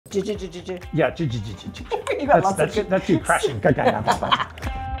Yeah, that's you crashing.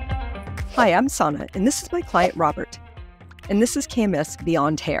 Hi, I'm Sonna, and this is my client Robert. And this is KMS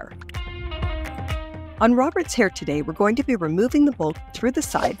Beyond Hair. On Robert's hair today, we're going to be removing the bulk through the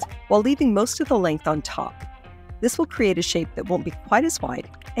sides while leaving most of the length on top. This will create a shape that won't be quite as wide,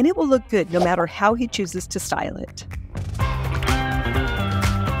 and it will look good no matter how he chooses to style it.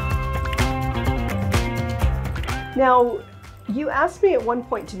 Now, you asked me at one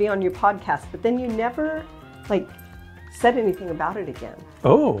point to be on your podcast, but then you never, said anything about it again.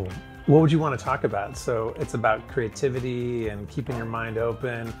 Oh, what would you want to talk about? So it's about creativity and keeping your mind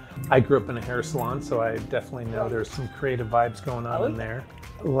open. I grew up in a hair salon, so I definitely know there's some creative vibes going on in there.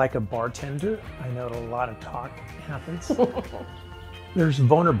 Like a bartender, I know a lot of talk happens. There's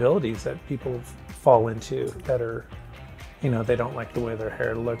vulnerabilities that people fall into that are, they don't like the way their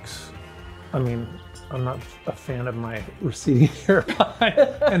hair looks. I mean, I'm not a fan of my receding hairline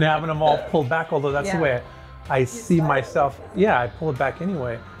and having them all pulled back, although that's the way I see myself. Yeah, I pull it back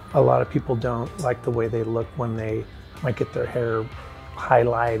anyway. A lot of people don't like the way they look when they might get their hair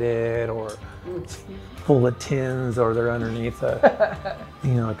highlighted or full of tins, or they're underneath a,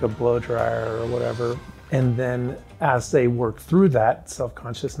 like a blow dryer or whatever. And then as they work through that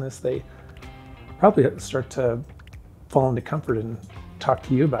self-consciousness, they probably start to fall into comfort and talk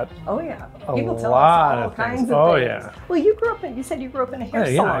to you about People tell us all kinds of things. Yeah. Well, you said you grew up in a hair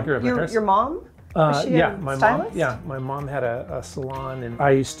salon. Yeah, I grew up in a hair salon. Your mom? My mom had a salon, and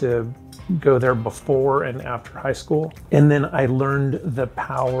I used to go there before and after high school. And then I learned the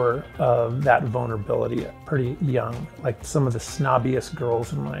power of that vulnerability pretty young. Like some of the snobbiest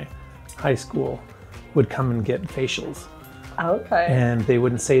girls in my high school would come and get facials. Okay. And they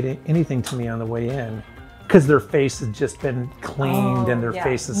wouldn't say anything to me on the way in because their face has just been cleaned and their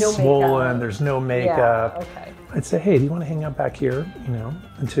face is swollen. Makeup. There's no makeup. Yeah, okay. I'd say, hey, do you want to hang out back here,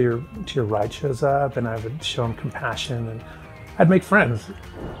 until your ride shows up? And I would show them compassion, and I'd make friends.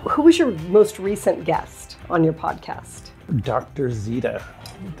 Who was your most recent guest on your podcast? Dr. Zita.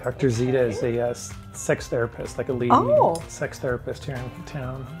 Dr. Zita is a sex therapist, like a leading sex therapist here in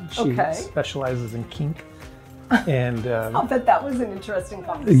town. She specializes in kink. And I'll bet that was an interesting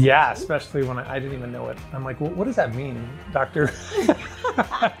conversation. Yeah, especially when I didn't even know it. I'm like, well, what does that mean, doctor?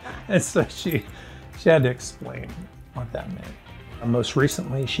 And so she had to explain what that meant. Most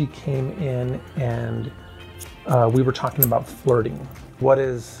recently, she came in and we were talking about flirting. What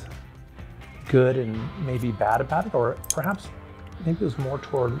is good and maybe bad about it, or perhaps maybe it was more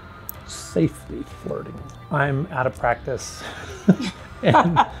toward safely flirting. I'm out of practice.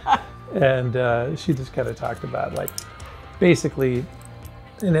 And she just kind of talked about basically,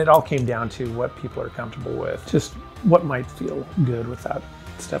 and it all came down to what people are comfortable with, just what might feel good without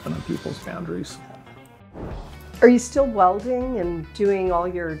stepping on people's boundaries. Are you still welding and doing all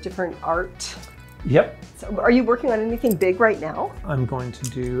your different art? Yep. So are you working on anything big right now? I'm going to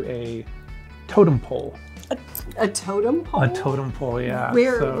do a totem pole. A totem pole? A totem pole, yeah.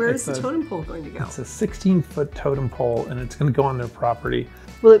 Where is the totem pole going to go? It's a 16-foot totem pole, and it's going to go on their property.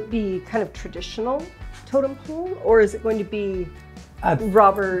 Will it be kind of traditional totem pole, or is it going to be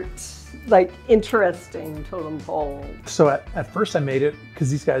Robert's interesting totem pole? So at first I made it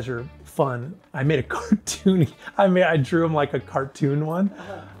because these guys are fun. I made a cartoony. I drew him like a cartoon one,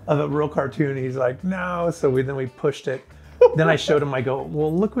 of a real cartoon. He's like, no. So then we pushed it. Then I showed him. I go,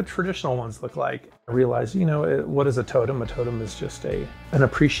 well, look what traditional ones look like. I realized, what is a totem? A totem is just an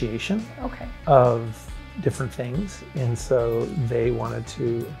appreciation of different things, and so they wanted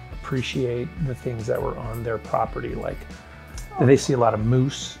to appreciate the things that were on their property. They see a lot of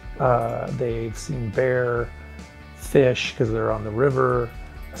moose, they've seen bear, fish because they're on the river.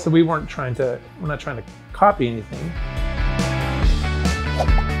 So we're not trying to copy anything.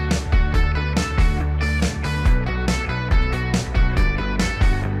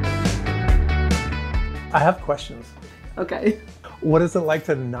 I have questions. Okay. What is it like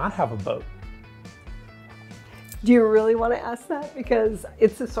to not have a boat? Do you really want to ask that? Because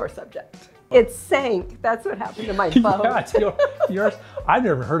it's a sore subject. It sank. That's what happened to my boat. Yeah, it's yours. I've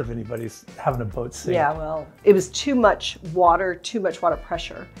never heard of anybody having a boat sink. Yeah, well, it was too much water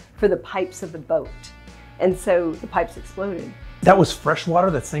pressure for the pipes of the boat. And so the pipes exploded. That was fresh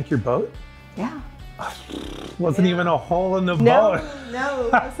water that sank your boat? Yeah. Wasn't even a hole in the boat. No,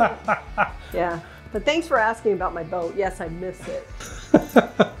 it wasn't. Yeah. But thanks for asking about my boat. Yes, I miss it.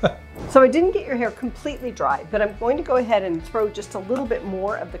 So I didn't get your hair completely dry, but I'm going to go ahead and throw just a little bit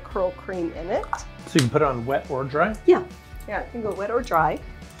more of the curl cream in it. So you can put it on wet or dry? Yeah, it can go wet or dry.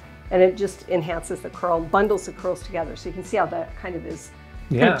 And it just enhances the curl, bundles the curls together. So you can see how that kind of is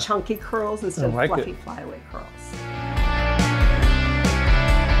kind of chunky curls instead of fluffy flyaway curls.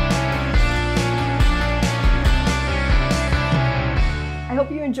 hope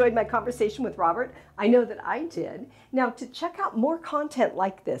you enjoyed my conversation with Robert. I know that I did. Now, to check out more content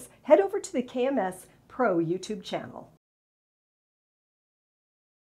like this, head over to the KMS Pro YouTube channel.